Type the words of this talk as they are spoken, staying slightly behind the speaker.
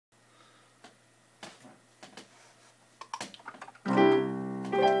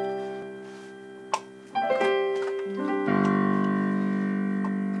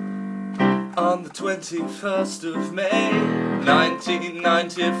On the 21st of May,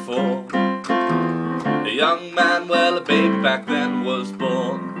 1994, a young man, well, a baby back then, was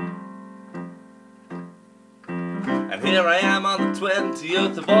born. And here I am on the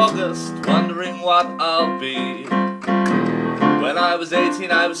 20th of August, wondering what I'll be. When I was 18,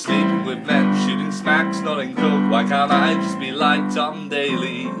 I was sleeping with men, shooting smack, snorting coke. Why can't I just be like Tom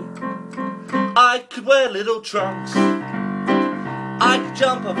Daley? I could wear little trunks, I could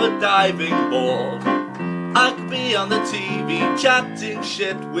jump off a diving board, I could be on the TV chatting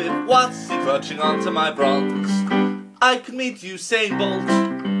shit with Watsy clutching onto my bronze. I could meet Usain Bolt,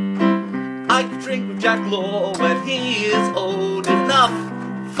 I could drink with Jack Law when he is old enough.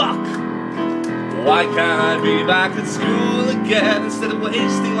 Fuck! Why can't I be back at school again instead of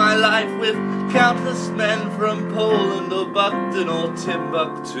wasting my life with countless men from Poland or Buckton or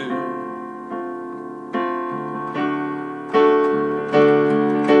Timbuktu?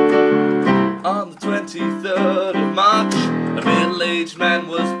 On the 23rd of March, a middle-aged man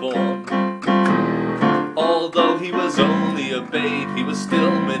was born. Although he was only a babe, he was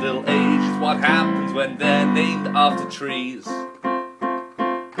still middle-aged. It's what happens when they're named after trees.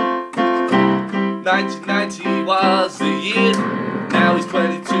 1990 was the year, now he's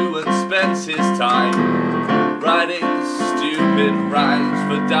 22 and spends his time writing stupid rhymes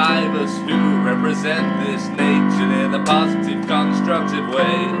for divers who represent this nation in a positive, constructive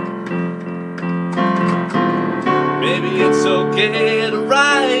way. Maybe it's okay to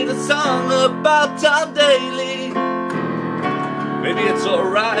write a song about Tom Daley. Maybe it's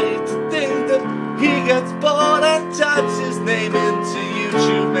alright to think that he gets bored and types his name into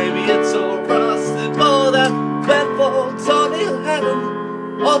YouTube. Maybe it's alright for that Bedford, Tony Lennon,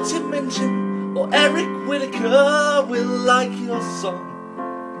 or Tim Minchin, or Eric Whittaker will like your song.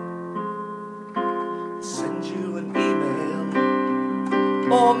 Send you an email,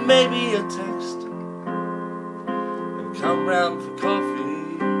 or maybe a text, and come round for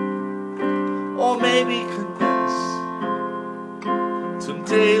coffee, or maybe convince Tom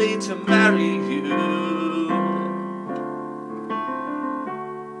Daley to marry you.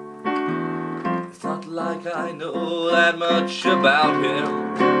 Not like I know that much about him,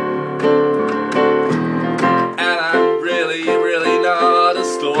 and I'm really not a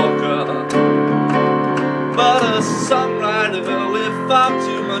stalker, but a songwriter with far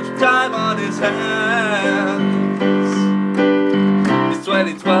too much time on his hands. It's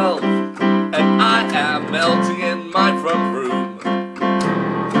 2012 and I am melting in my front room.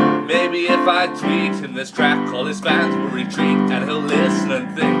 Maybe if I tweet him this track, all his fans will retreat, and he'll listen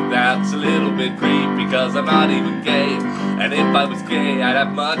and think that's a little bit creepy, because I'm not even gay. And if I was gay, I'd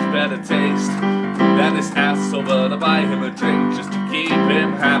have much better taste than this asshole, but I buy him a drink just to keep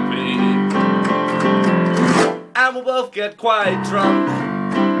him happy. And we'll both get quite drunk,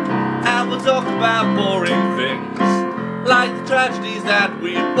 and we'll talk about boring things, like the tragedies that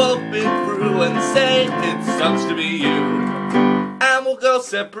we've both been through, and say it sucks to be you. And we'll go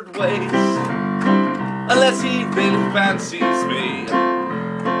separate ways, unless he really fancies me.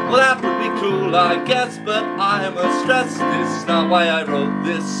 Well, that would be cool, I guess, but I must stress this is not why I wrote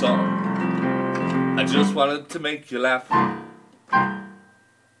this song. I just wanted to make you laugh.